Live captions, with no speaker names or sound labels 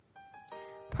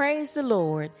Praise the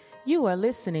Lord. You are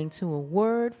listening to a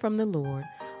word from the Lord,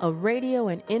 a radio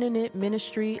and internet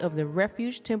ministry of the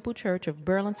Refuge Temple Church of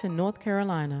Burlington, North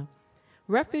Carolina.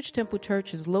 Refuge Temple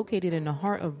Church is located in the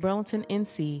heart of Burlington,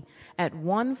 NC at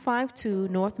 152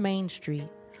 North Main Street.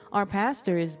 Our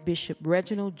pastor is Bishop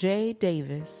Reginald J.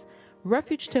 Davis.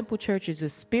 Refuge Temple Church is a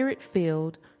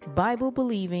spirit-filled,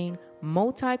 Bible-believing,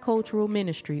 multicultural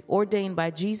ministry ordained by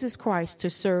Jesus Christ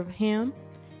to serve Him,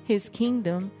 His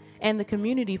kingdom, and the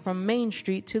community from Main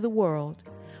Street to the world.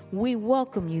 We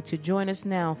welcome you to join us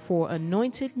now for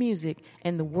anointed music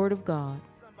and the Word of God.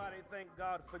 Somebody thank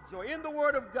God for joy. In the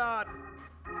Word of God,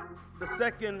 the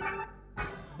second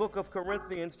book of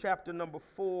Corinthians, chapter number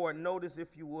 4, notice if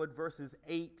you would, verses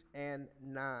 8 and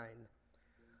 9.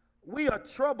 We are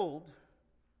troubled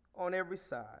on every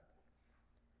side,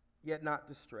 yet not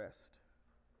distressed.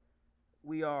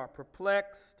 We are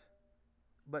perplexed,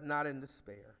 but not in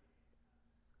despair.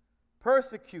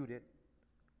 Persecuted,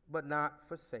 but not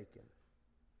forsaken.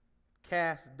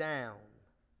 Cast down,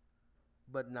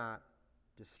 but not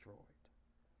destroyed.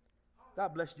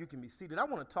 God bless you. You can be seated. I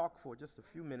want to talk for just a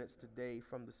few minutes today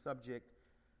from the subject,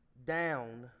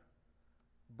 down,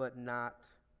 but not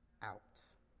out.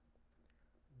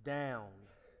 Down,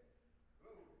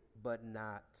 but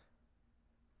not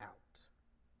out.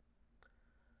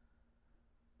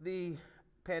 The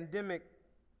pandemic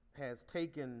has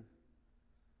taken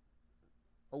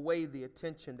away the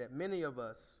attention that many of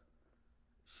us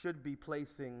should be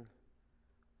placing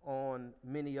on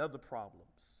many other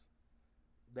problems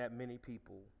that many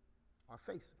people are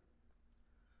facing.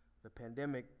 The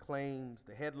pandemic claims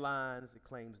the headlines, it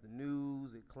claims the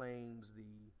news, it claims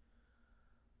the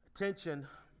attention,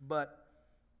 but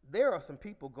there are some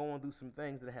people going through some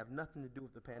things that have nothing to do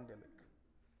with the pandemic.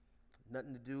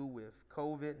 Nothing to do with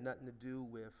COVID, nothing to do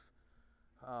with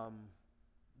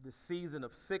the season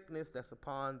of sickness that's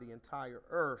upon the entire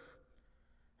earth.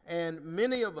 And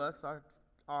many of us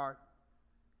are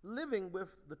living with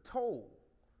the toll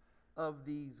of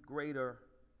these greater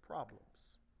problems.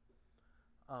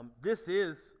 This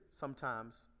is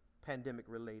sometimes pandemic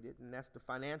related, and that's the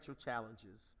financial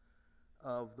challenges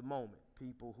of the moment.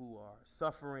 People who are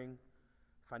suffering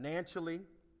financially.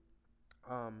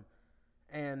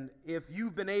 And if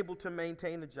you've been able to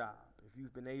maintain a job, if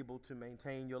you've been able to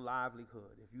maintain your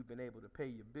livelihood, if you've been able to pay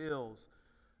your bills,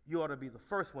 you ought to be the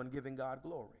first one giving God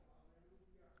glory.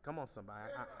 Come on, somebody.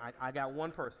 I got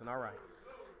one person, all right.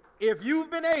 If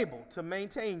you've been able to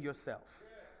maintain yourself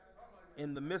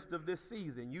in the midst of this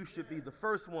season, you should be the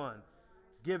first one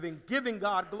giving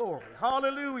God glory.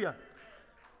 Hallelujah.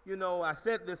 You know, I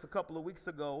said this a couple of weeks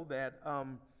ago that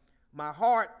my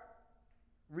heart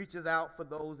reaches out for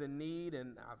those in need,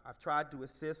 and I've tried to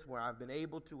assist where I've been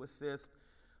able to assist.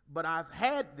 But I've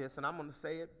had this, and I'm going to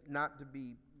say it not to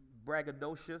be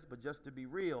braggadocious, but just to be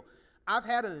real. I've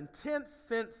had an intense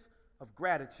sense of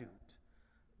gratitude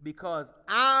because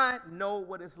I know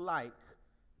what it's like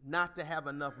not to have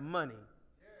enough money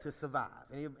to survive.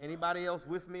 Anybody else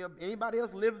with me? Anybody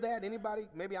else live that? Anybody?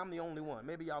 Maybe I'm the only one.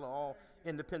 Maybe y'all are all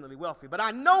independently wealthy. But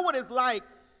I know what it's like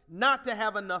not to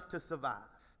have enough to survive.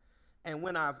 And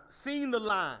when I've seen the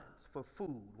lines for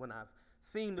food, when I've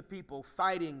seen the people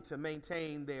fighting to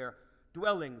maintain their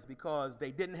dwellings because they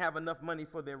didn't have enough money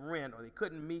for their rent or they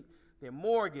couldn't meet their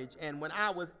mortgage, and when I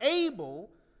was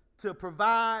able to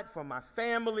provide for my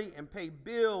family and pay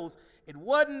bills, it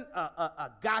wasn't a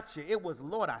gotcha. It was,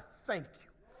 Lord, I thank you.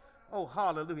 Oh,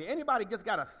 hallelujah. Anybody just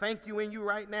got a thank you in you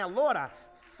right now? Lord, I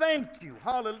thank you.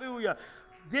 Hallelujah.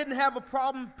 Didn't have a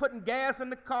problem putting gas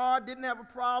in the car, didn't have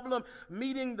a problem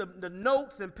meeting the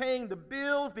notes and paying the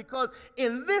bills, because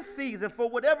in this season, for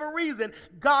whatever reason,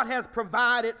 God has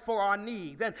provided for our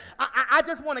needs. And I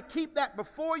just want to keep that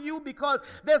before you because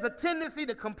there's a tendency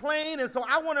to complain, and so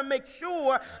I want to make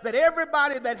sure that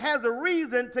everybody that has a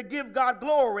reason to give God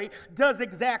glory does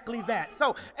exactly that.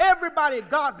 So everybody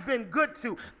God's been good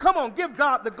to, come on, give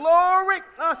God the glory.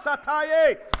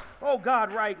 Oh,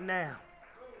 God, right now.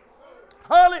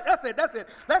 That's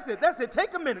it.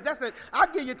 Take a minute. That's it. I'll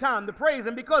give you time to praise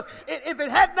Him, because if it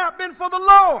had not been for the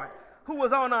Lord who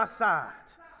was on our side,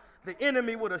 the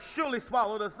enemy would have surely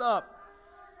swallowed us up.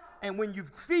 And when you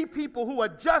see people who are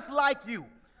just like you,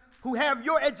 who have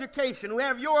your education, who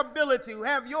have your ability, who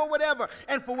have your whatever,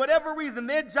 and for whatever reason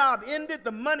their job ended,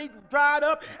 the money dried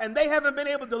up, and they haven't been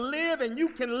able to live, and you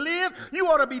can live, you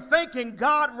ought to be thanking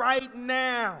God right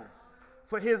now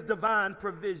for His divine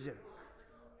provision.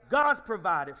 God's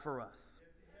provided for us.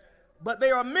 But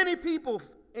there are many people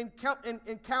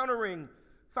encountering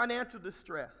financial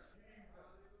distress.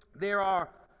 There are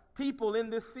people in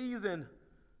this season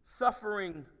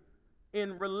suffering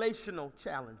in relational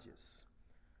challenges.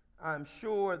 I'm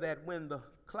sure that when the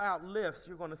cloud lifts,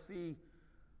 you're going to see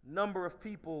a number of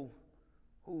people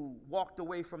who walked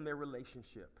away from their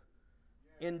relationship,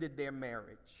 ended their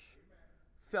marriage,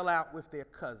 fell out with their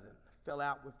cousin, fell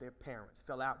out with their parents,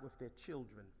 fell out with their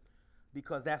children,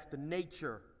 because that's the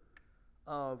nature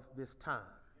of this time.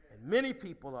 And many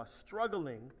people are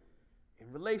struggling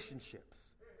in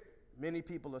relationships. Many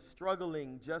people are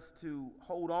struggling just to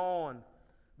hold on.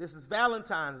 This is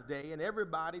Valentine's Day, and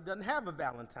everybody doesn't have a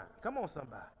Valentine. Come on,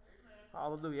 somebody.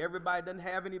 Hallelujah. Everybody doesn't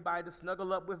have anybody to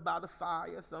snuggle up with by the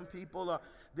fire. Some people are,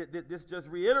 this just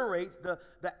reiterates the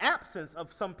absence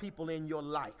of some people in your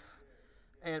life,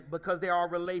 and because there are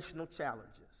relational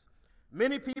challenges.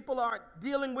 Many people are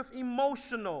dealing with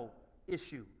emotional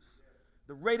issues.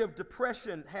 The rate of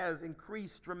depression has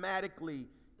increased dramatically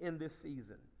in this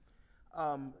season.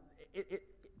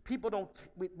 People don't,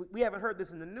 we haven't heard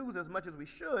this in the news as much as we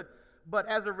should, but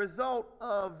as a result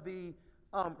of the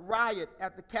riot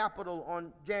at the Capitol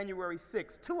on January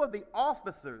 6th, 2 of the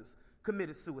officers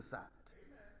committed suicide,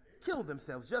 killed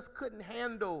themselves, just couldn't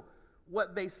handle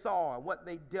what they saw, what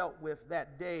they dealt with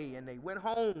that day, and they went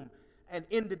home and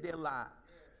ended their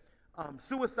lives.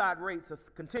 Suicide rates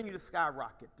continue to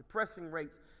skyrocket. Depressing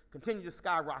rates continue to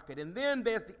skyrocket. And then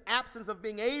there's the absence of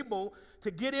being able to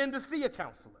get in to see a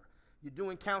counselor. You're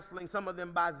doing counseling, some of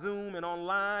them by Zoom and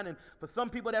online, and for some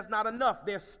people that's not enough.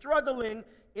 They're struggling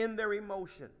in their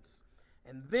emotions.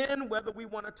 And then, whether we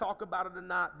want to talk about it or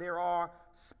not, there are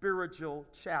spiritual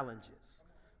challenges.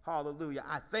 Hallelujah.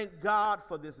 I thank God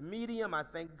for this medium. I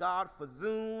thank God for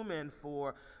Zoom and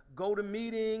for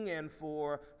GoToMeeting and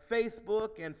for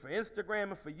Facebook and for Instagram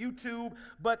and for YouTube.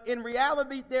 But in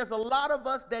reality, there's a lot of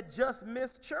us that just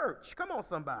miss church. Come on,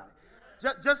 somebody.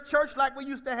 Just church like we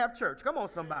used to have church. Come on,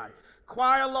 somebody.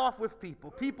 Choir loft with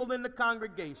people in the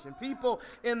congregation, people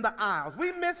in the aisles.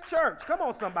 We miss church. Come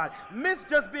on, somebody. Miss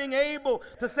just being able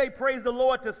to say praise the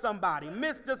Lord to somebody.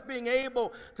 Miss just being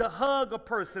able to hug a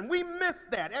person. We miss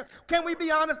that. Can we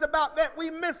be honest about that?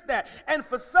 We miss that. And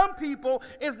for some people,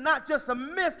 it's not just a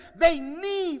miss. They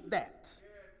need that.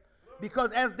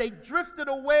 Because as they drifted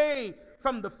away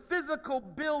from the physical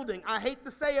building, I hate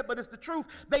to say it, but it's the truth,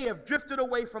 they have drifted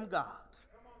away from God.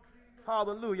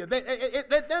 Hallelujah.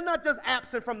 They're not just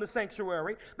absent from the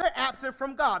sanctuary. They're absent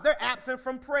from God. They're absent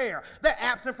from prayer. They're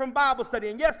absent from Bible study.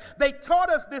 And yes, they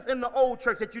taught us this in the old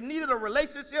church, that you needed a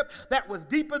relationship that was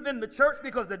deeper than the church,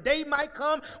 because the day might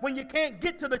come when you can't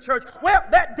get to the church. Well,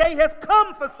 that day has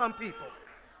come for some people.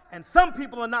 And some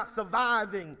people are not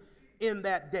surviving in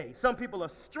that day. Some people are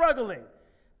struggling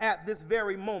at this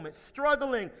very moment,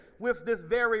 struggling with this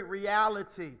very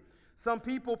reality. Some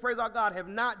people, praise our God, have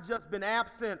not just been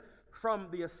absent from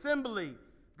the assembly,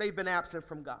 they've been absent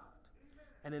from God.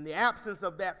 And in the absence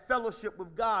of that fellowship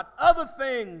with God, other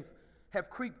things have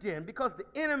creeped in, because the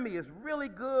enemy is really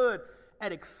good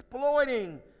at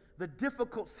exploiting the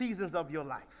difficult seasons of your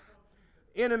life.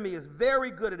 The enemy is very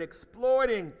good at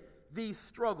exploiting these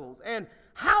struggles. And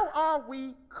how are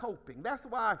we coping? That's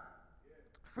why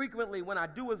frequently when I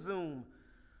do a Zoom,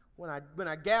 when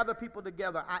I gather people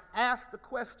together, I ask the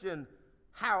question,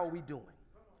 how are we doing?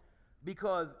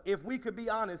 Because if we could be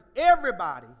honest,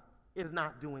 everybody is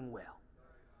not doing well.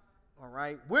 All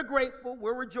right? We're grateful,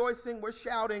 we're rejoicing, we're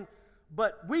shouting,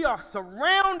 but we are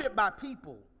surrounded by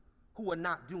people who are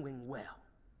not doing well.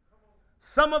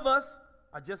 Some of us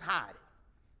are just hiding,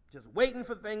 just waiting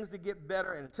for things to get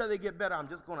better, and until they get better, I'm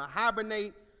just going to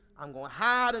hibernate. I'm going to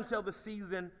hide until the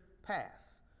season passes.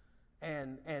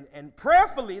 And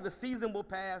prayerfully, the season will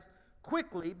pass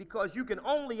quickly, because you can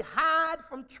only hide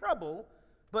from trouble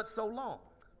but so long.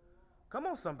 Come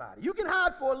on, somebody. You can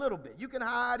hide for a little bit. You can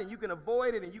hide and you can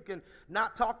avoid it and you can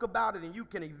not talk about it and you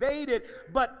can evade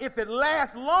it. But if it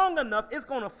lasts long enough, it's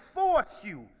going to force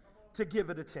you to give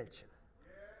it attention.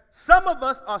 Some of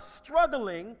us are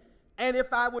struggling, and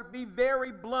if I would be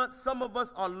very blunt, some of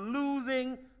us are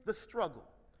losing the struggle.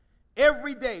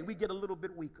 Every day we get a little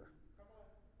bit weaker.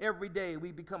 Every day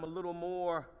we become a little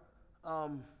more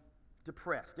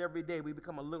depressed. Every day we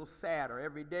become a little sadder.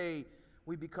 Every day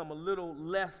we become a little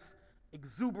less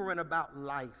exuberant about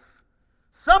life.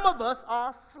 Some of us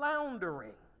are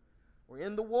floundering. We're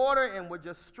in the water and we're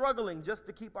just struggling just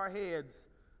to keep our heads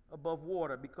above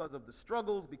water because of the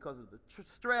struggles, because of the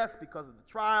stress, because of the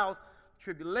trials,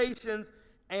 tribulations.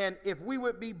 And if we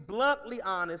would be bluntly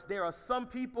honest, there are some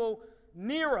people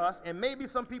near us, and maybe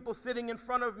some people sitting in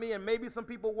front of me, and maybe some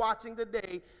people watching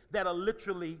today, that are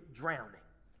literally drowning.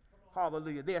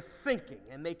 Hallelujah. They're sinking,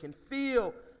 and they can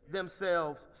feel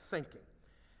themselves sinking.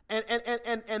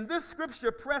 And this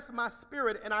scripture pressed my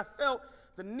spirit, and I felt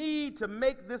the need to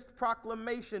make this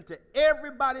proclamation to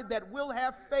everybody that will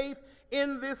have faith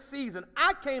in this season.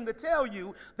 I came to tell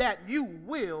you that you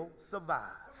will survive.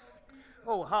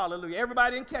 Oh, hallelujah.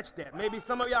 Everybody didn't catch that. Maybe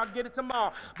some of y'all get it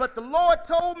tomorrow. But the Lord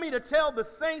told me to tell the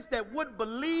saints that would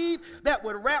believe, that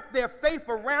would wrap their faith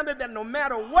around it, that no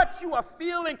matter what you are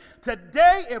feeling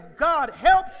today, if God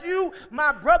helps you,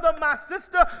 my brother, my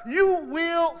sister, you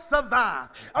will survive.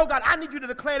 Oh, God, I need you to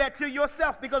declare that to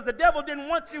yourself, because the devil didn't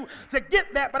want you to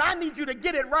get that, but I need you to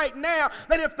get it right now,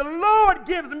 that if the Lord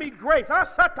gives me grace, oh,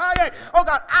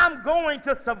 God, I'm going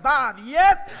to survive.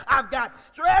 Yes, I've got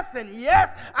stress, and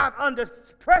yes, I've under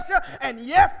pressure, and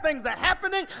yes, things are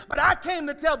happening, but I came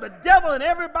to tell the devil and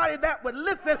everybody that would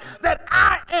listen that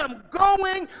I am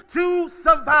going to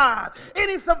survive.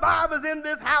 Any survivors in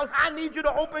this house, I need you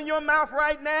to open your mouth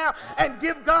right now and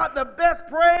give God the best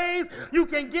praise you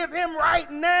can give him right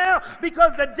now,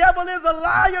 because the devil is a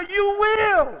liar. You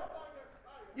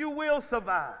will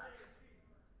survive.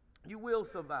 You will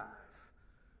survive.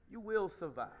 You will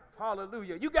survive.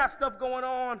 Hallelujah. You got stuff going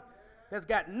on that's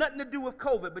got nothing to do with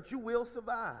COVID, but you will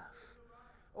survive.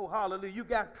 Oh, hallelujah. You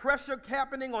got pressure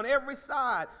happening on every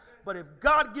side, but if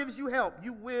God gives you help,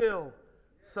 you will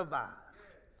survive.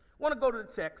 I want to go to the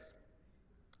text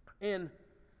in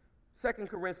 2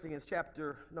 Corinthians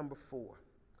chapter number 4.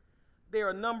 There are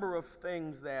a number of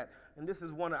things that, and this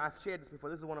is one, I've shared this before,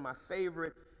 this is one of my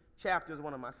favorite chapters,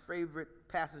 one of my favorite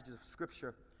passages of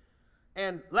Scripture.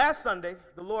 And last Sunday,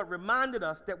 the Lord reminded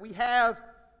us that we have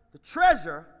the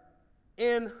treasure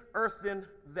in earthen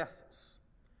vessels.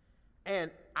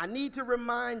 And I need to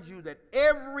remind you that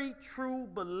every true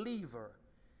believer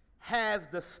has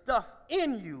the stuff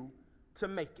in you to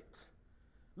make it.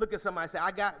 Look at somebody and say, I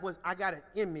got it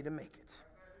in me to make it.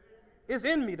 It's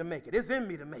in me to make it. It's in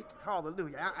me to make it.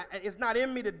 Hallelujah. It's not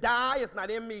in me to die. It's not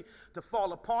in me to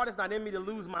fall apart. It's not in me to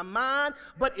lose my mind,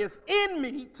 but it's in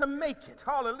me to make it.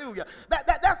 Hallelujah.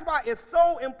 That's why it's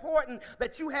so important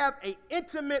that you have an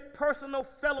intimate personal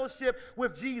fellowship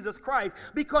with Jesus Christ,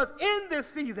 because in this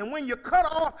season, when you're cut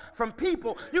off from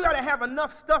people, you got to have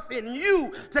enough stuff in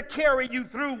you to carry you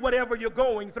through whatever you're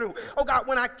going through. Oh God,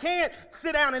 when I can't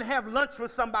sit down and have lunch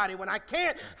with somebody, when I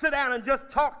can't sit down and just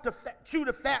chew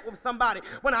the fat with somebody,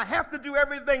 when I have to do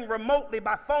everything remotely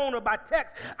by phone or by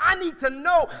text, I need to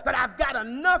know that I've got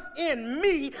enough in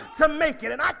me to make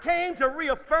it. And I came to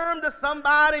reaffirm to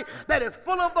somebody that is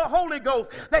full of the Holy Ghost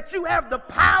that you have the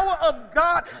power of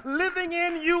God living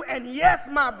in you. And yes,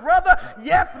 my brother,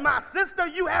 yes, my sister,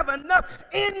 you have enough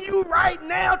in you right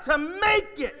now to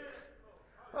make it.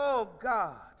 Oh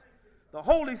God, the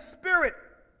Holy Spirit,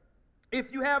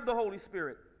 if you have the Holy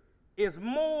Spirit, is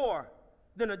more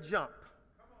than a jump.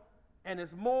 And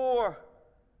it's more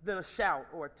than a shout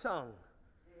or a tongue.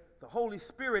 The Holy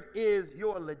Spirit is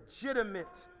your legitimate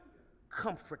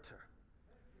comforter.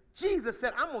 Jesus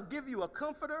said, I'm going to give you a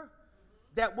comforter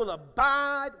that will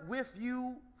abide with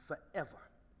you forever.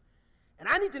 And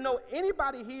I need to know,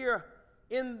 anybody here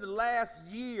in the last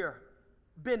year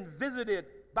been visited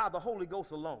by the Holy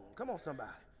Ghost alone? Come on,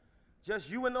 somebody. Just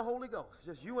you and the Holy Ghost.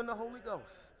 Just you and the Holy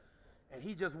Ghost. And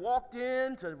he just walked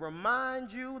in to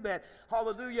remind you that,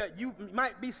 hallelujah, you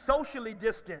might be socially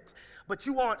distant, but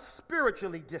you aren't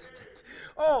spiritually distant.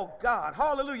 Oh, God,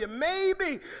 hallelujah.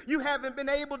 Maybe you haven't been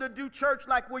able to do church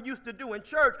like we're used to doing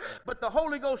church, but the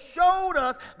Holy Ghost showed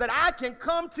us that I can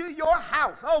come to your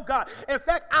house. Oh, God. In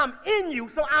fact, I'm in you,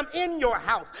 so I'm in your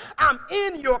house. I'm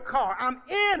in your car. I'm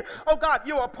in, oh, God,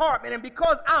 your apartment. And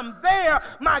because I'm there,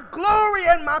 my glory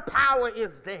and my power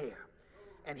is there.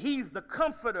 And he's the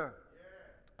comforter.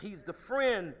 He's the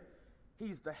friend.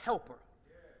 He's the helper.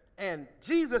 And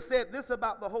Jesus said this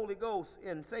about the Holy Ghost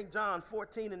in St. John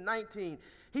 14:19.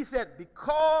 He said,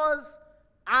 because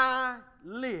I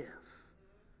live,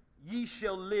 ye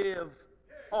shall live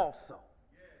also.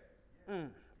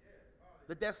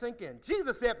 Let that sink in.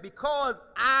 Jesus said, because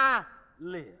I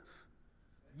live,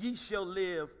 ye shall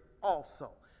live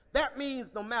also. That means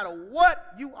no matter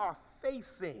what you are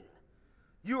facing,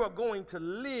 you are going to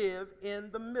live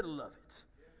in the middle of it.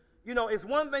 You know, it's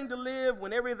one thing to live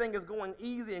when everything is going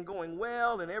easy and going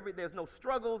well and there's no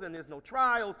struggles and there's no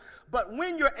trials. But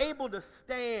when you're able to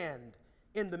stand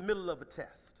in the middle of a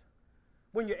test,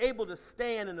 when you're able to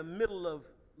stand in the middle of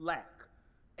lack,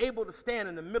 able to stand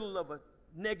in the middle of a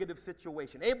negative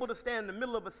situation, able to stand in the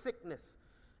middle of a sickness,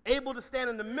 able to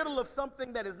stand in the middle of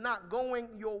something that is not going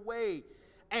your way,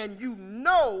 and you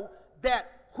know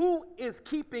that who is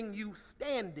keeping you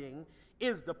standing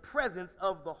is the presence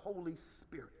of the Holy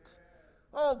Spirit.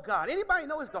 Oh, God. Anybody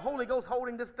know it's the Holy Ghost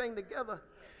holding this thing together?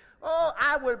 Oh,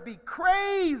 I would be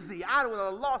crazy. I would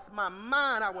have lost my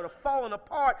mind. I would have fallen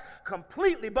apart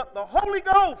completely. But the Holy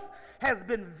Ghost has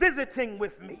been visiting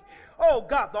with me. Oh,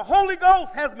 God, the Holy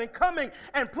Ghost has been coming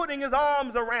and putting his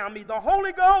arms around me. The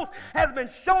Holy Ghost has been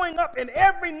showing up in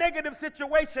every negative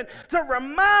situation to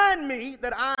remind me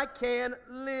that I can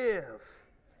live.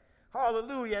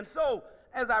 Hallelujah. And so,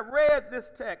 as I read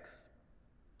this text,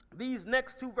 these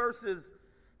next two verses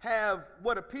have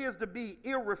what appears to be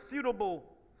irrefutable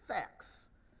facts,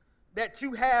 that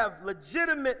you have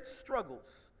legitimate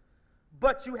struggles,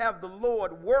 but you have the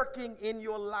Lord working in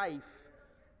your life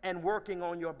and working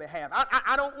on your behalf.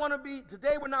 I don't want to be,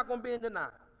 today we're not going to be in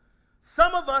denial.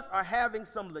 Some of us are having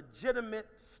some legitimate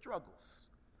struggles.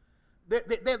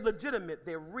 They're legitimate,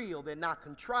 they're real, they're not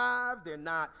contrived, they're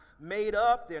not made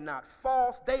up, they're not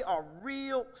false, they are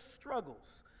real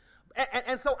struggles.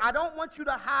 And so I don't want you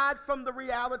to hide from the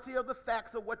reality of the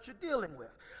facts of what you're dealing with.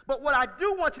 But what I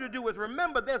do want you to do is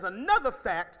remember there's another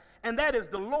fact, and that is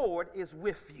the Lord is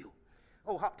with you.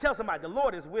 Oh, tell somebody, the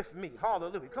Lord is with me.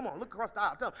 Hallelujah. Come on, look across the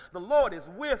aisle. Tell them, the Lord is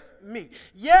with me.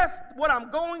 Yes, what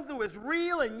I'm going through is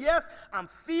real, and yes, I'm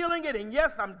feeling it, and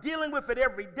yes, I'm dealing with it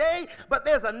every day. But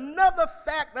there's another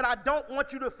fact that I don't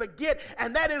want you to forget,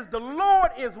 and that is the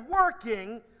Lord is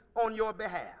working on your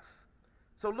behalf.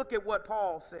 So look at what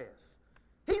Paul says.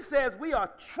 He says we are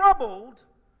troubled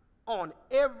on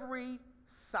every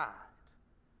side.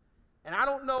 And I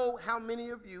don't know how many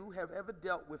of you have ever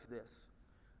dealt with this,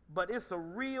 but it's a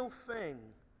real thing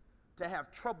to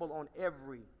have trouble on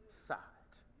every side.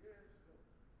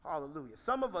 Hallelujah.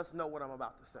 Some of us know what I'm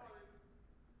about to say.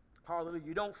 Hallelujah.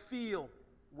 You don't feel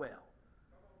well,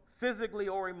 physically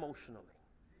or emotionally.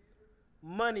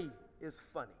 Money is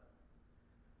funny.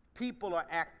 People are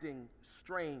acting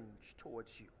strange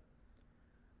towards you.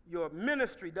 Your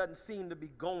ministry doesn't seem to be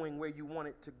going where you want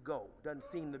it to go. Doesn't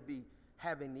seem to be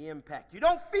having the impact. You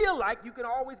don't feel like you can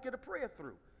always get a prayer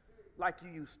through like you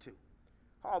used to.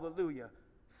 Hallelujah.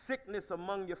 Sickness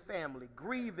among your family,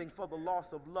 grieving for the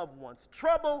loss of loved ones,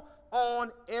 trouble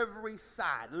on every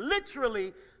side,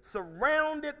 literally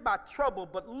surrounded by trouble.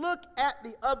 But look at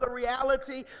the other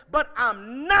reality, but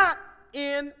I'm not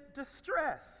in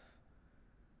distress.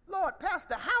 Lord,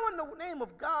 Pastor, how in the name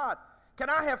of God can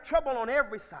I have trouble on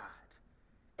every side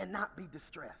and not be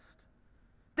distressed?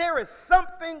 There is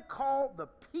something called the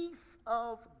peace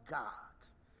of God.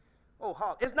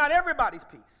 Oh, it's not everybody's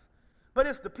peace, but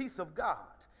it's the peace of God.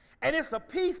 And it's a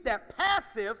peace that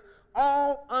passeth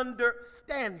all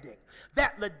understanding.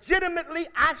 That legitimately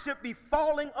I should be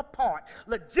falling apart.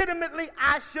 Legitimately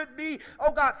I should be,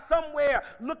 oh God, somewhere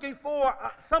looking for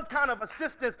some kind of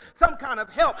assistance, some kind of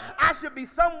help. I should be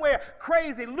somewhere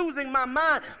crazy, losing my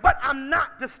mind, but I'm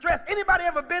not distressed. Anybody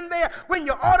ever been there when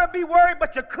you ought to be worried,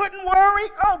 but you couldn't worry?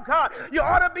 Oh God, you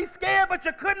ought to be scared, but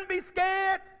you couldn't be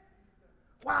scared?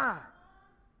 Why?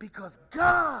 Because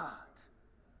God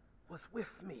was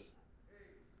with me.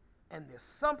 And there's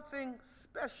something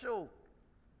special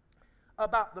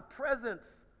about the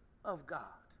presence of God.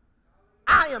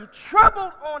 I am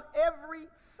troubled on every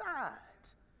side,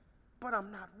 but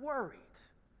I'm not worried.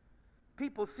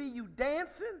 People see you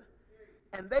dancing,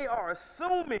 and they are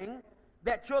assuming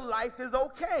that your life is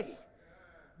okay.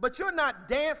 But you're not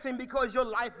dancing because your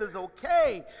life is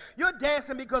okay. You're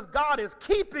dancing because God is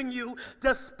keeping you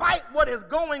despite what is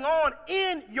going on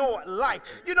in your life.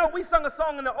 You know, we sung a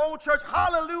song in the old church,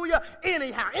 hallelujah,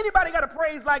 anyhow. Anybody got a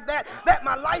praise like that? That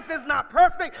my life is not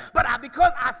perfect, but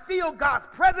because I feel God's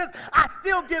presence, I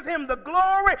still give him the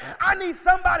glory. I need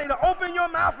somebody to open your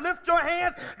mouth, lift your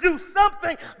hands, do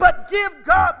something, but give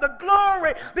God the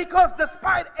glory, because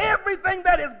despite everything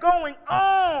that is going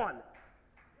on,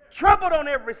 troubled on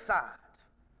every side,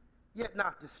 yet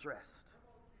not distressed.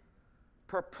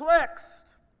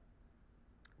 Perplexed,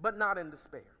 but not in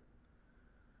despair.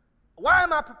 Why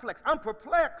am I perplexed? I'm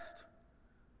perplexed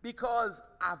because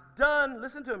I've done,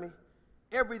 listen to me,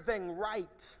 everything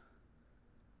right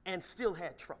and still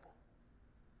had trouble.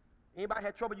 Anybody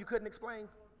had trouble you couldn't explain?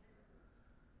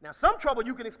 Now, some trouble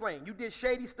you can explain. You did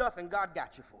shady stuff and God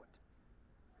got you for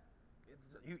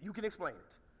it. You can explain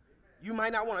it. You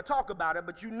might not want to talk about it,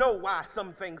 but you know why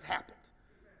some things happened.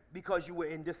 Because you were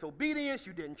in disobedience,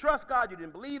 you didn't trust God, you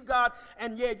didn't believe God,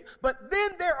 and yet, but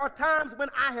then there are times when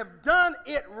I have done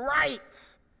it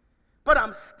right, but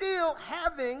I'm still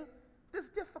having this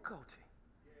difficulty.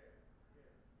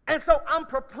 And so I'm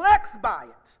perplexed by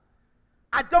it.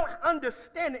 I don't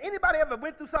understand it. Anybody ever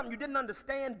went through something you didn't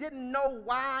understand, didn't know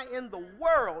why in the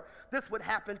world this would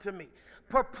happen to me?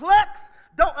 Perplexed,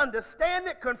 don't understand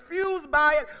it, confused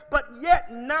by it, but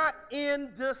yet not in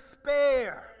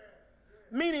despair.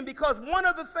 Meaning, because one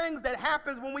of the things that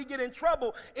happens when we get in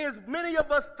trouble is many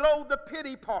of us throw the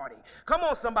pity party. Come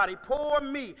on, somebody. Poor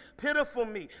me, pitiful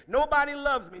me. Nobody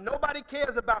loves me. Nobody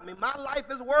cares about me. My life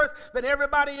is worse than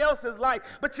everybody else's life.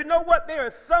 But you know what? There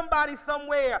is somebody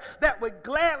somewhere that would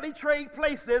gladly trade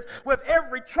places with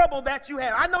every trouble that you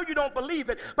have. I know you don't believe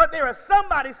it, but there is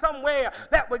somebody somewhere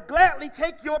that would gladly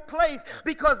take your place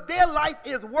because their life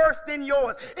is worse than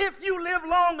yours. If you live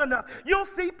long enough, you'll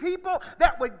see people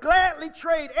that would gladly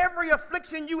trade every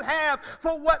affliction you have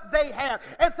for what they have.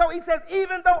 And so he says,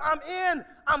 even though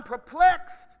I'm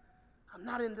perplexed, I'm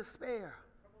not in despair.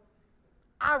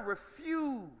 I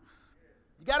refuse.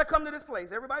 You got to come to this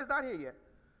place. Everybody's not here yet.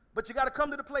 But you got to come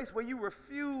to the place where you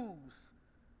refuse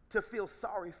to feel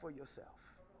sorry for yourself.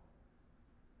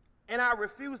 And I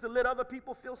refuse to let other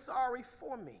people feel sorry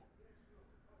for me.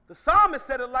 The psalmist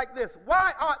said it like this: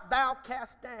 why art thou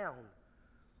cast down,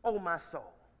 O my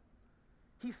soul?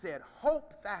 He said,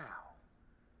 hope thou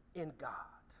in God.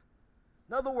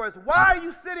 In other words, why are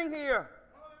you sitting here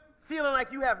feeling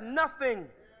like you have nothing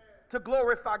to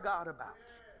glorify God about?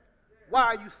 Why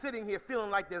are you sitting here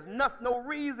feeling like there's no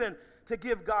reason to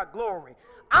give God glory?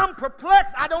 I'm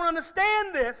perplexed. I don't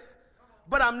understand this,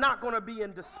 but I'm not going to be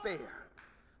in despair.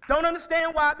 Don't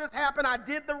understand why this happened. I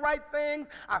did the right things.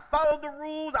 I followed the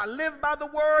rules. I lived by the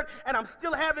word, and I'm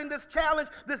still having this challenge,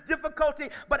 this difficulty,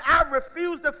 but I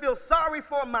refuse to feel sorry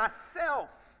for myself.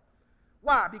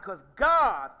 Why? Because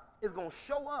God is going to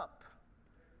show up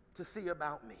to see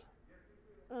about me.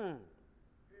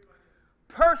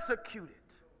 Persecuted.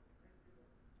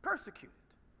 Persecuted.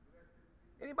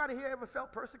 Anybody here ever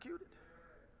felt persecuted?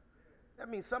 That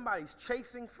means somebody's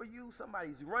chasing for you.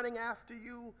 Somebody's running after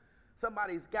you.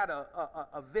 Somebody's got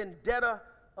a vendetta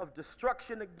of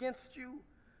destruction against you.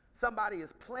 Somebody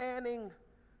is planning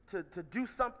to do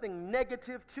something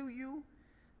negative to you.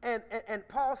 And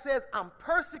Paul says, I'm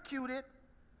persecuted,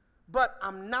 but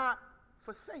I'm not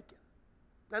forsaken.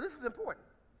 Now, this is important.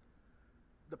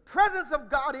 The presence of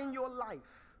God in your life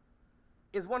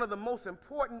is one of the most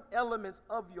important elements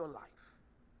of your life.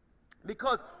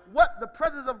 Because what the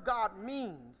presence of God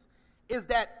means is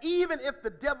that even if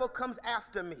the devil comes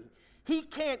after me, he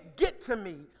can't get to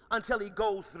me until he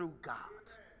goes through God.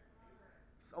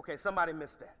 Okay, somebody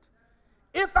missed that.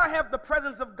 If I have the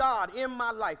presence of God in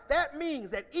my life, that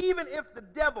means that even if the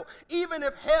devil, even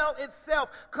if hell itself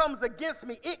comes against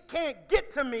me, it can't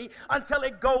get to me until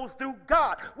it goes through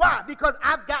God. Why? Because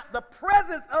I've got the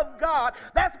presence of God.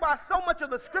 That's why so much of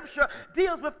the scripture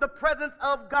deals with the presence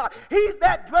of God. He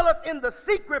that dwelleth in the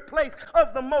secret place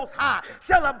of the Most High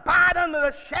shall abide under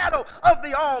the shadow of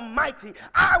the Almighty.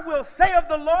 I will say of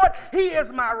the Lord, he is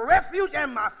my refuge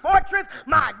and my fortress,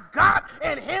 my God,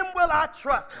 in him will I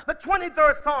trust. The 23rd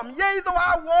Psalm, yea, though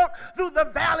I walk through the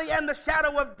valley and the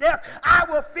shadow of death, I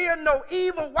will fear no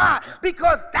evil. Why?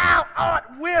 Because thou art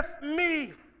with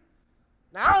me.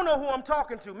 Now, I don't know who I'm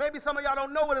talking to. Maybe some of y'all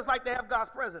don't know what it's like to have God's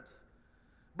presence.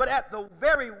 But at the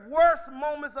very worst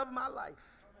moments of my life,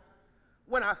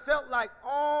 when I felt like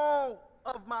all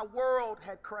of my world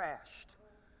had crashed,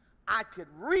 I could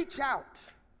reach out,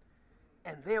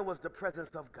 and there was the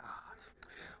presence of God.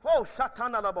 Oh,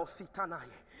 Shatanalabositanaye.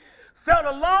 Felt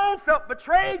alone, felt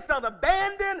betrayed, felt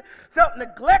abandoned, felt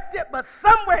neglected, but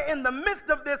somewhere in the midst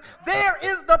of this, there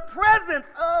is the presence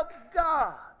of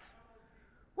God.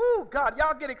 Woo, God,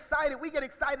 y'all get excited. We get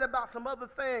excited about some other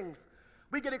things.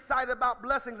 We get excited about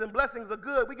blessings, and blessings are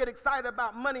good. We get excited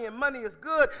about money, and money is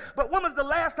good. But when was the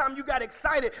last time you got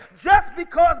excited just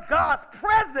because God's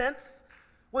presence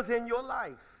was in your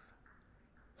life?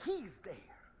 He's there.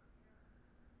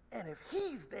 And if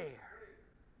he's there,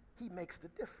 he makes the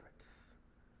difference.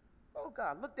 Oh,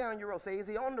 God, look down your row. Say, is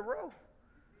he on the row?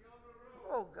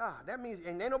 Oh, God, that means,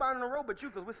 and ain't nobody on the row but you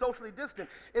because we're socially distant.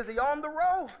 Is he on the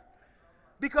row?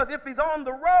 Because if he's on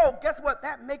the row, guess what?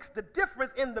 That makes the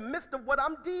difference in the midst of what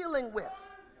I'm dealing with.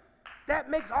 That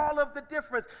makes all of the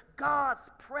difference. God's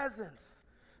presence.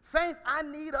 Saints, I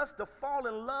need us to fall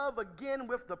in love again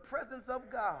with the presence of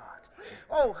God.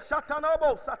 Oh,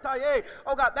 Shatanabo Sataye.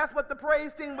 Oh, God, that's what the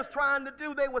praise team was trying to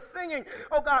do. They were singing,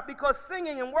 oh, God, because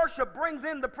singing and worship brings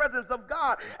in the presence of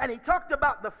God. And he talked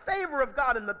about the favor of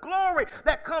God and the glory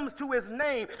that comes to his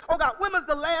name. Oh, God, when was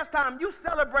the last time you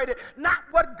celebrated not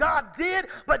what God did,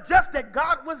 but just that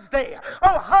God was there?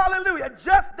 Oh, hallelujah,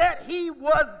 just that he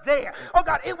was there. Oh,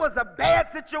 God, it was a bad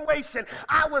situation.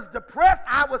 I was depressed.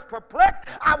 I was perplexed.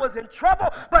 I was in trouble,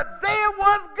 but there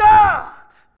was God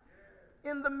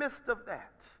in the midst of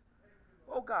that.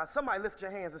 Oh, God, somebody lift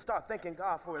your hands and start thanking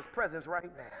God for his presence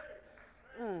right now.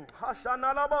 Oh,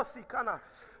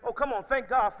 come on, thank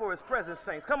God for his presence,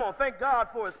 saints. Come on, thank God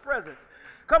for his presence.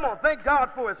 Come on, thank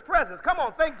God for his presence. Come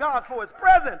on, thank God for his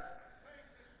presence.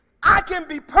 I can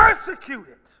be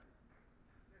persecuted.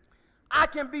 I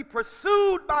can be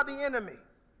pursued by the enemy,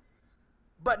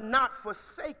 but not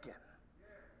forsaken.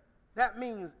 That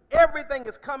means everything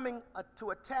is coming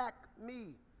to attack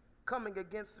me, coming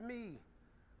against me,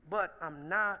 but I'm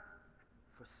not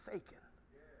forsaken.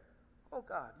 Oh,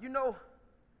 God, you know,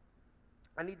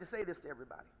 I need to say this to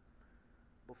everybody.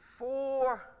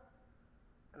 Before,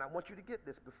 and I want you to get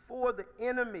this, before the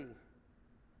enemy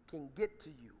can get to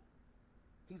you,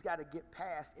 he's got to get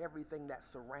past everything that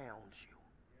surrounds you.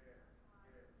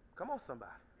 Come on,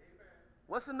 somebody.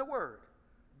 What's in the word?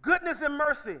 Goodness and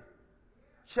mercy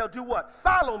shall do what?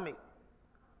 Follow me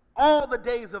all the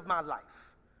days of my life.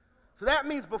 So that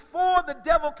means before the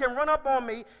devil can run up on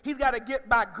me, he's got to get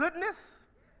by goodness.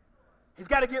 He's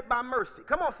got to get by mercy.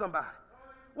 Come on, somebody.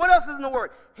 What else is in the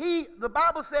word? The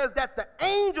Bible says that the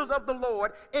angels of the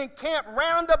Lord encamp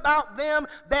round about them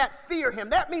that fear him.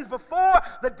 That means before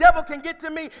the devil can get to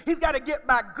me, he's got to get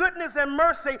by goodness and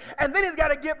mercy, and then he's got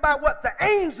to get by what? The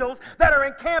angels that are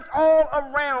encamped all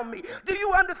around me. Do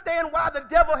you understand why the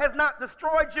devil has not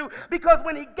destroyed you? Because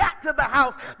when he got to the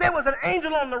house, there was an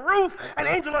angel on the roof, an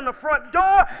angel on the front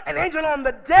door, an angel on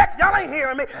the deck. Y'all ain't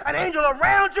hearing me. An angel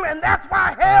around you, and that's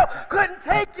why hell couldn't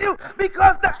take you,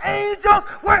 because the angels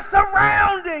were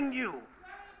surrounding you.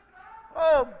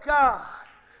 Oh, God.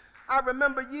 I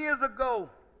remember years ago,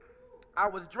 I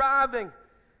was driving,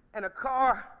 and a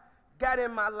car got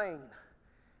in my lane.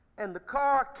 And the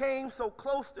car came so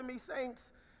close to me,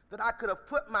 saints, that I could have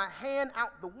put my hand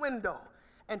out the window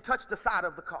and touched the side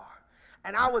of the car.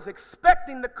 And I was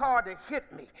expecting the car to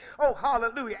hit me. Oh,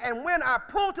 hallelujah. And when I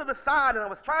pulled to the side and I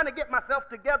was trying to get myself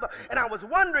together and I was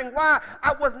wondering why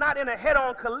I was not in a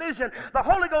head-on collision, the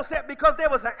Holy Ghost said, because there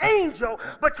was an angel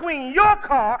between your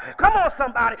car, come on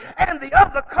somebody, and the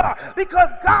other car. Because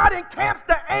God encamps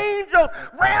the angels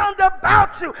round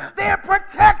about you. They're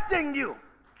protecting you.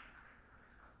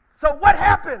 So what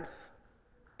happens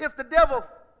if the devil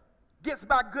gets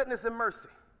by goodness and mercy?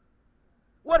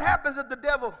 What happens if the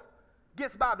devil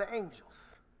gets by the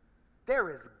angels? There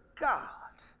is God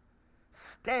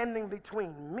standing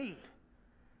between me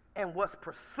and what's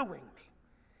pursuing me.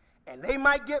 And they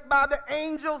might get by the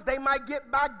angels, they might get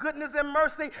by goodness and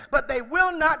mercy, but they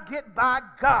will not get by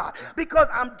God, because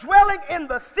I'm dwelling in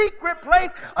the secret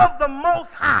place of the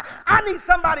Most High. I need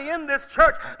somebody in this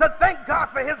church to thank God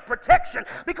for his protection,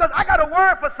 because I got a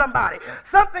word for somebody.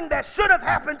 Something that should have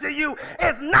happened to you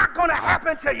is not going to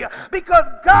happen to you, because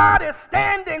God is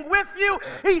standing with you,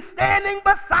 he's standing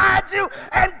beside you,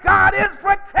 and God is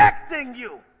protecting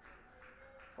you.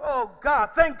 Oh,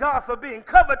 God, thank God for being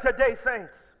covered today,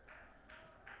 saints.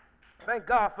 Thank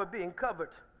God for being covered.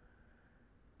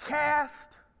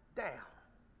 Cast down.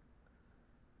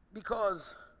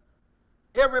 Because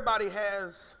everybody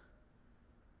has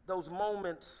those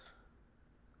moments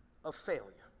of failure.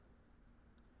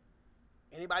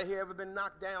 Anybody here ever been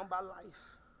knocked down by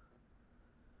life?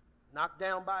 Knocked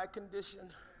down by a condition?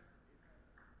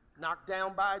 Knocked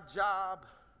down by a job?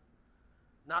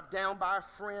 Knocked down by a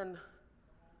friend?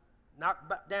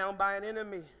 Knocked down by an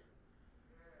enemy?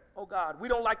 Oh, God, we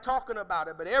don't like talking about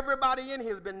it, but everybody in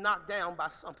here has been knocked down by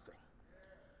something.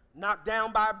 Knocked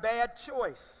down by a bad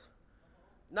choice.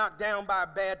 Knocked down by a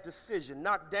bad decision.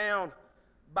 Knocked down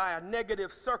by a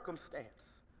negative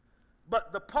circumstance.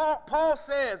 But Paul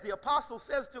says, the apostle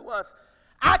says to us,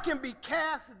 I can be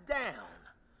cast down,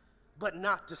 but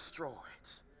not destroyed.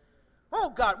 Oh,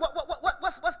 God,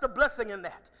 what's the blessing in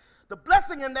that? The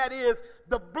blessing in that is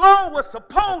the blow was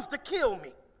supposed to kill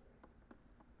me.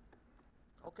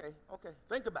 Okay,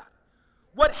 think about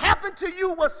it. What happened to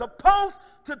you was supposed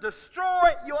to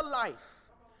destroy your life.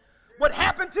 What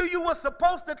happened to you was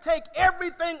supposed to take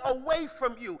everything away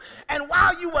from you. And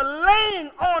while you were laying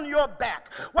on your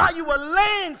back, while you were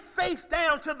laying face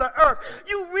down to the earth,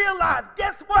 you realized,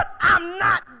 guess what? I'm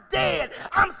not dead.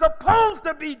 I'm supposed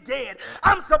to be dead.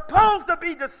 I'm supposed to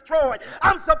be destroyed.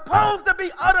 I'm supposed to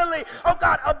be utterly, oh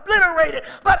God, obliterated.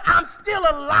 But I'm still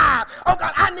alive. Oh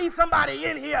God, I need somebody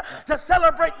in here to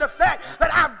celebrate the fact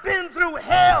that I've been through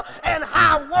hell and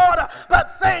high water.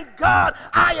 But thank God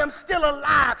I am still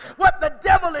alive. What what the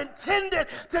devil intended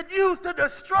to use to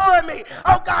destroy me,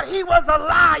 oh God, he was a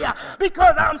liar,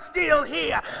 because I'm still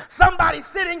here. Somebody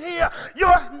sitting here,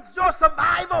 your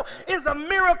survival is a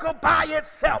miracle by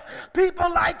itself. People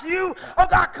like you, oh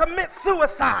God, commit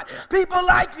suicide. People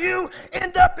like you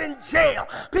end up in jail.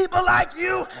 People like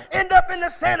you end up in the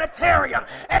sanitarium.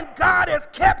 And God has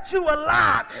kept you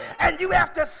alive. And you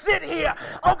have to sit here,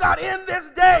 oh God, in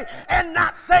this day and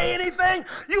not say anything.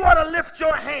 You ought to lift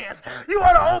your hands. You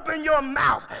ought to open your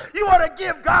mouth. You ought to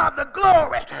give God the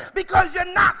glory, because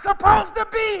you're not supposed to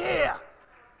be here.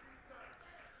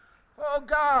 Oh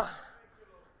God,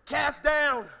 cast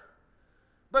down,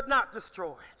 but not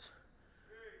destroyed.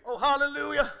 Oh,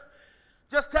 hallelujah.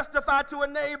 Just testify to a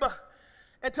neighbor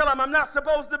and tell him, I'm not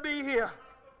supposed to be here,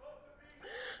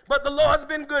 but the Lord's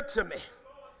been good to me.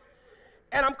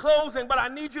 And I'm closing, but I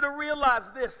need you to realize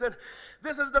this, and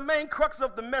this is the main crux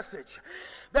of the message,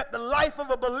 that the life of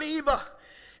a believer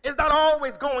is not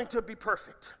always going to be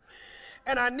perfect.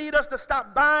 And I need us to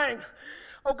stop buying,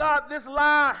 oh God, this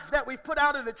lie that we've put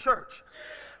out in the church,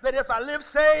 that if I live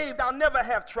saved, I'll never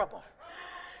have trouble.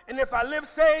 And if I live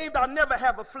saved, I'll never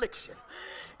have affliction.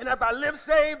 And if I live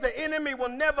saved, the enemy will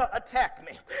never attack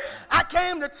me. I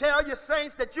came to tell you,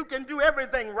 saints, that you can do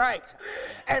everything right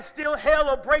and still hell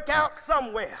will break out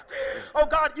somewhere. Oh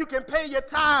God, you can pay your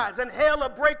tithes and hell will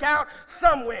break out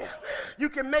somewhere. You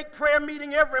can make prayer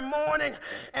meeting every morning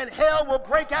and hell will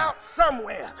break out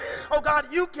somewhere. Oh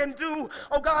God, you can do,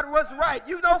 oh God, what's right.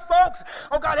 You know, folks,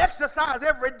 oh God, exercise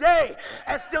every day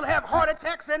and still have heart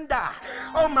attacks and die.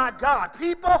 Oh my God,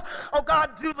 people, oh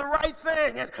God, do the right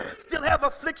thing and still have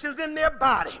afflictions in their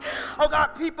body. Oh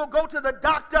God, people go to the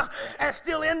doctor and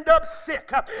still end up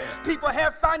sick. People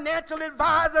have financial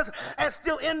advisors and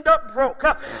still end up broke.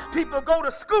 People go to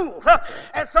school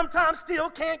and sometimes still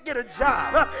can't get a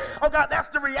job. Oh God, that's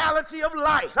the reality of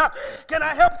life. Can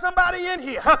I help somebody in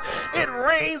here? It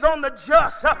rains on the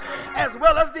just as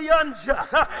well as the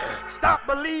unjust. Stop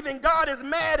believing God is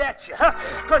mad at you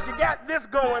because you got this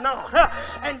going on,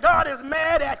 and God is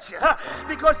mad at you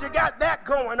because you got that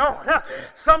going on.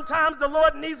 Sometimes the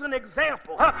Lord needs an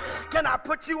example. Can I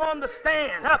put you on the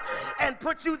stand and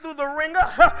put you through the ringer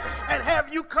and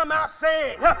have you come out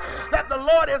saying that the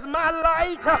Lord is my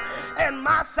light and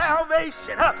my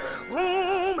salvation?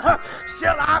 Whom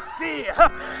shall I fear?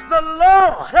 The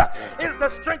Lord is the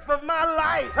strength of my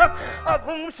life. Of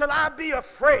whom shall I be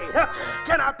afraid?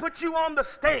 Can I put you on the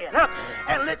stand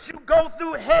and let you go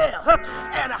through hell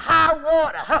and high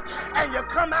water and you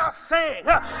come out saying,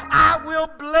 I will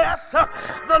bless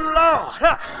the Lord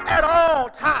at all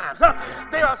times?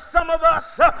 There are some of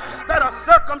us that are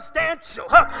circumstantial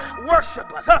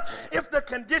worshipers. If the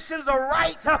conditions are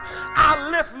right,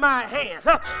 I'll lift my hands.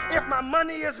 If my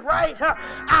money is right,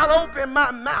 I'll open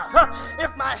my mouth.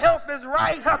 If my health is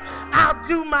right, I'll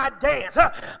do my dance.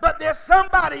 But there's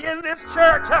somebody in this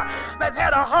church that's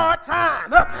had a hard time,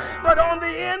 but on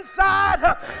the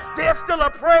inside, there's still a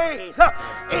praise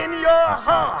in your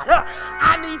heart.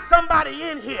 I need somebody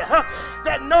in here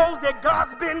that knows that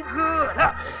God's been good,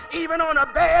 even on a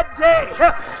bad day,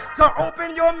 to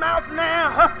open your mouth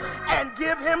now and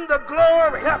give him the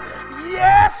glory.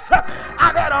 Yes,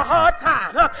 I've had a hard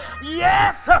time.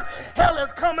 Yes, hell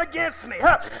has come against me,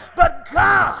 but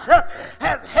God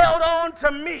has held on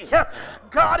to me.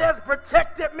 God has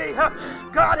protected me.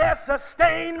 God has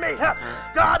sustained me.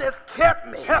 God has kept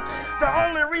me. The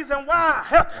only reason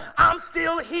why I'm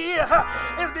still here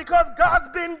is because God's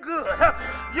been good.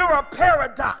 You're a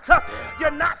paradox.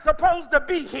 You're not supposed to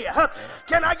be here.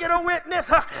 Can I get a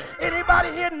witness?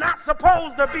 Anybody here not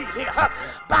supposed to be here?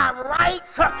 By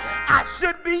rights, I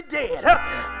should be dead.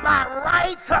 By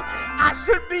rights, I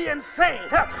should be insane.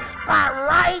 By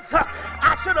rights,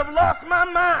 I should have lost my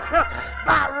mind.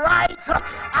 By rights,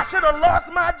 I should have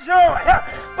lost my joy.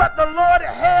 But the Lord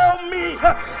held me.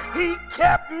 He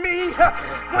kept me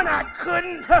when I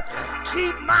couldn't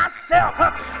keep myself.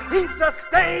 He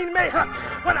sustained me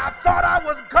when I thought I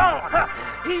was gone.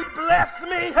 He blessed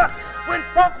me when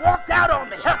folk walked out on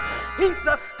me. He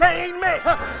sustained me.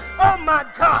 Oh my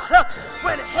God.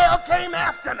 When hell came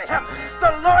after me,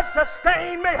 the Lord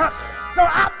sustained me. So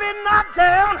I've been knocked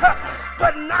down,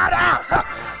 but not out.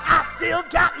 I still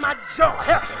got my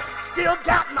joy. Still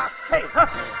got my faith.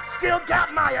 Still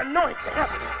got my anointing.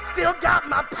 Still got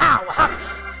my power.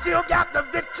 Still got the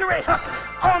victory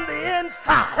on the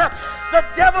inside. The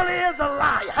devil is a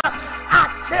liar. I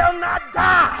shall not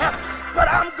die, but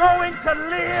I'm going to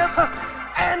live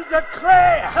and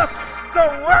declare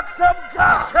the works of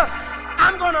God.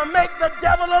 I'm going to make the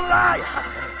devil a liar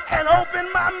and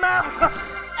open my mouth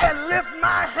and lift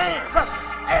my hands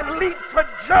and leap for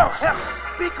joy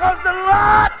because the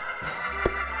Lord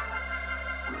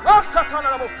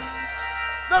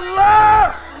The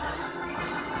Lord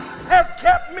has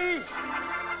kept me.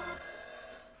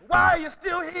 Why are you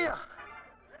still here?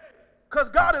 Because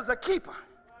God is a keeper.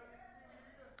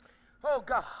 Oh,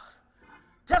 God.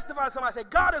 Testify to somebody. Say,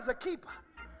 God is a keeper.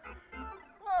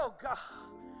 Oh, God.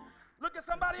 Look at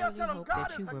somebody else. Tell them, hope God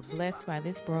that is you a were keeper. blessed by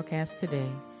this broadcast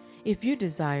today. If you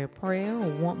desire prayer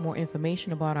or want more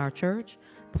information about our church,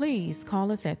 please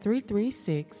call us at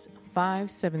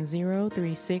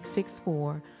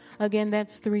 336-570-3664. Again,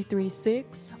 that's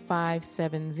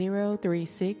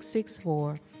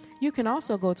 336-570-3664. You can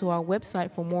also go to our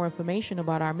website for more information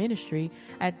about our ministry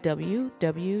at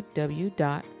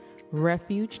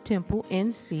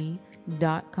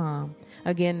www.refugetemple.nc.com.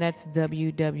 Again, that's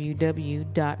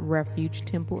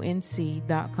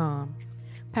www.refugetemple.nc.com.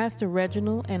 Pastor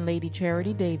Reginald and Lady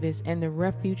Charity Davis and the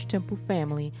Refuge Temple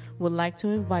family would like to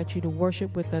invite you to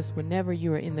worship with us whenever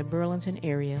you are in the Burlington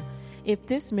area. If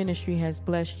this ministry has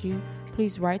blessed you,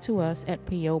 please write to us at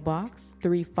P.O. Box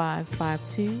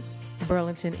 3552,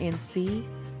 Burlington, NC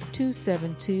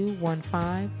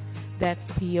 27215.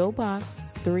 That's P.O. Box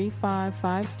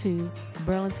 3552,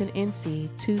 Burlington, NC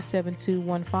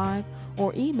 27215,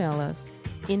 or email us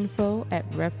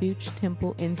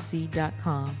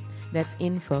info@refugetemple.nc.com. That's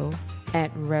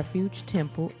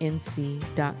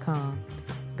info@refugetemple.nc.com.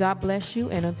 God bless you,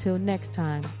 and until next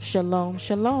time, shalom,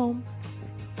 shalom.